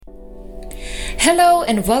Hello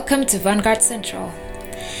and welcome to Vanguard Central.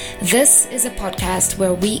 This is a podcast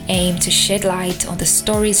where we aim to shed light on the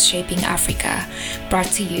stories shaping Africa, brought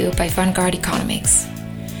to you by Vanguard Economics.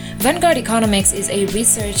 Vanguard Economics is a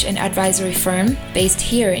research and advisory firm based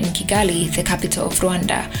here in Kigali, the capital of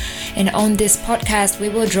Rwanda. And on this podcast, we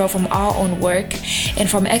will draw from our own work and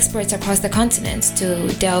from experts across the continent to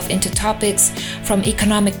delve into topics from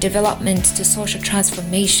economic development to social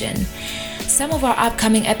transformation. Some of our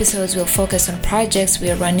upcoming episodes will focus on projects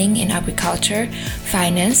we are running in agriculture,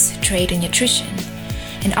 finance, trade, and nutrition.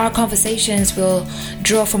 And our conversations will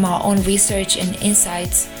draw from our own research and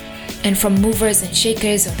insights and from movers and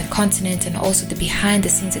shakers on the continent, and also the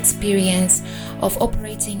behind-the-scenes experience of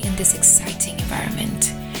operating in this exciting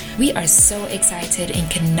environment. We are so excited and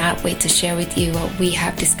cannot wait to share with you what we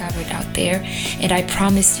have discovered out there, and I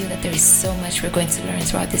promise you that there is so much we're going to learn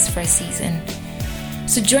throughout this first season.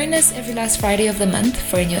 So join us every last Friday of the month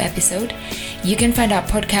for a new episode. You can find our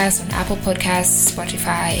podcast on Apple Podcasts,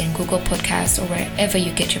 Spotify, and Google Podcasts, or wherever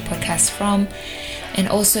you get your podcasts from. And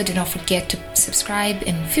also do not forget to subscribe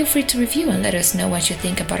and feel free to review and let us know what you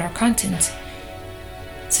think about our content.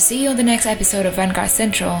 So see you on the next episode of Vanguard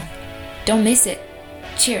Central. Don't miss it.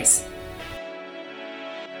 Cheers.